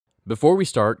Before we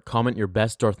start, comment your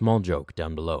best Darth Maul joke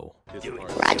down below. Roger,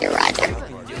 roger.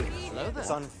 It's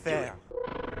unfair.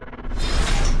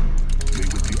 We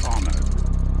would be honored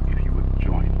if you would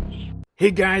join us.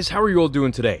 Hey guys, how are you all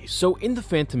doing today? So in The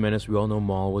Phantom Menace, we all know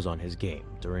Maul was on his game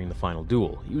during the final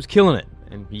duel. He was killing it,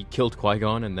 and he killed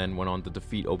Qui-Gon and then went on to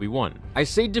defeat Obi-Wan. I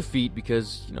say defeat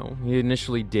because, he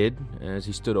initially did, as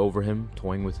he stood over him,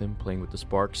 toying with him, playing with the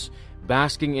sparks,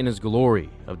 basking in his glory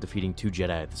of defeating two Jedi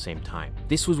at the same time.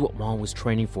 This was what Maul was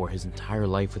training for his entire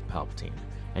life with Palpatine,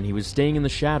 and he was staying in the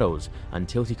shadows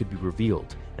until he could be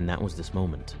revealed, and that was this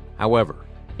moment. However,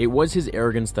 it was his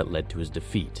arrogance that led to his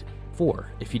defeat,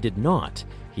 for if he did not,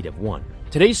 he'd have won.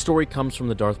 Today's story comes from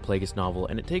the Darth Plagueis novel,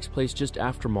 and it takes place just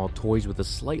after Maul toys with a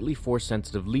slightly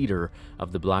Force-sensitive leader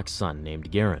of the Black Sun named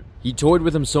Garen. He toyed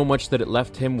with him so much that it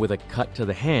left him with a cut to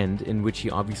the hand, in which he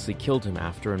obviously killed him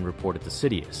after and reported to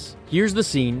Sidious. Here's the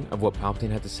scene of what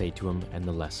Palpatine had to say to him and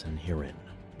the lesson herein.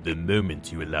 The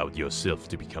moment you allowed yourself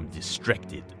to become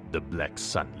distracted, the Black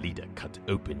Sun leader cut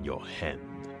open your hand.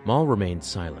 Maul remained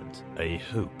silent. I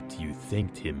hoped you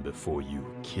thanked him before you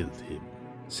killed him.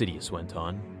 Sidious went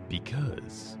on.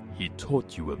 Because he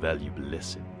taught you a valuable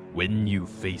lesson. When you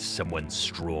face someone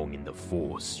strong in the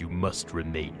Force, you must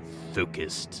remain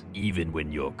focused, even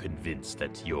when you're convinced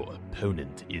that your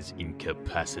opponent is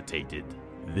incapacitated.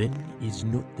 Then is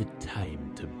not the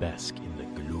time to bask in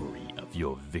the glory of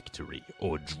your victory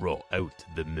or draw out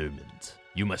the moment.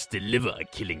 You must deliver a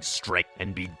killing strike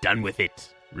and be done with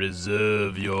it.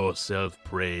 Reserve your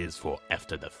self-praise for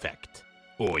after the fact,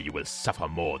 or you will suffer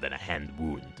more than a hand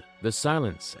wound. The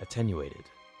silence attenuated.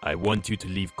 I want you to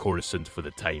leave Coruscant for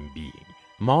the time being.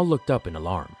 Maul looked up in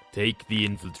alarm. Take the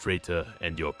infiltrator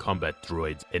and your combat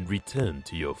droids and return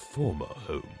to your former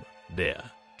home. There,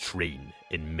 train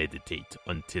and meditate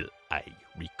until I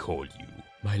recall you.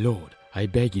 My lord, I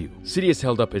beg you. Sidious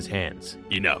held up his hands.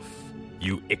 Enough.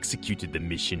 You executed the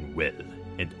mission well,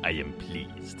 and I am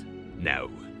pleased.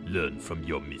 Now, learn from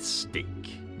your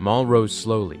mistake. Maul rose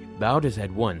slowly, bowed his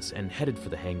head once, and headed for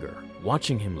the hangar.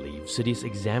 Watching him leave, Sidious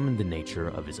examined the nature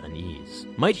of his unease.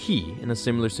 Might he, in a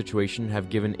similar situation, have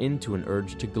given in to an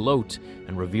urge to gloat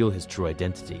and reveal his true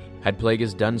identity? Had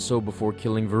Plagueis done so before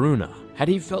killing Varuna? Had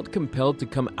he felt compelled to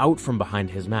come out from behind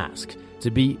his mask,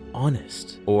 to be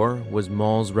honest? Or was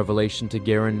Maul's revelation to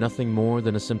Garen nothing more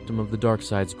than a symptom of the dark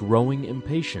side's growing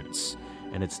impatience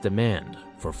and its demand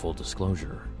for full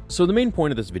disclosure? So the main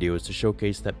point of this video is to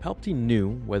showcase that Palpatine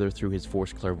knew, whether through his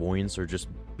Force clairvoyance or just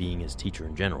being his teacher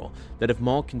in general, that if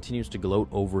Maul continues to gloat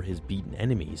over his beaten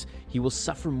enemies, he will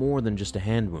suffer more than just a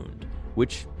hand wound,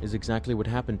 which is exactly what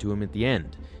happened to him at the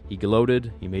end. He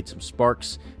gloated, he made some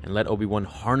sparks, and let Obi-Wan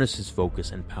harness his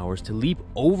focus and powers to leap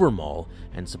over Maul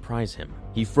and surprise him.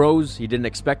 He froze, he didn't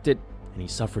expect it, and he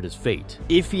suffered his fate.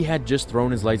 If he had just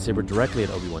thrown his lightsaber directly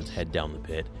at Obi-Wan's head down the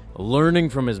pit, learning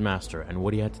from his master and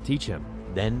what he had to teach him,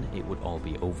 then it would all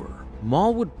be over.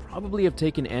 Maul would probably have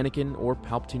taken Anakin, or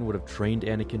Palpatine would have trained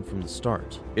Anakin from the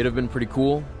start. It'd have been pretty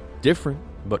cool. Different,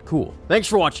 but cool. Thanks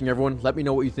for watching, everyone. Let me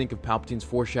know what you think of Palpatine's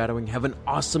foreshadowing. Have an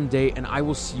awesome day, and I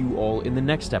will see you all in the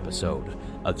next episode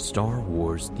of Star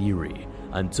Wars Theory.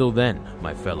 Until then,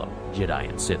 my fellow Jedi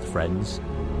and Sith friends,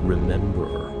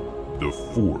 remember, The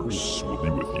Force will be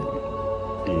with you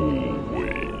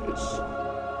always.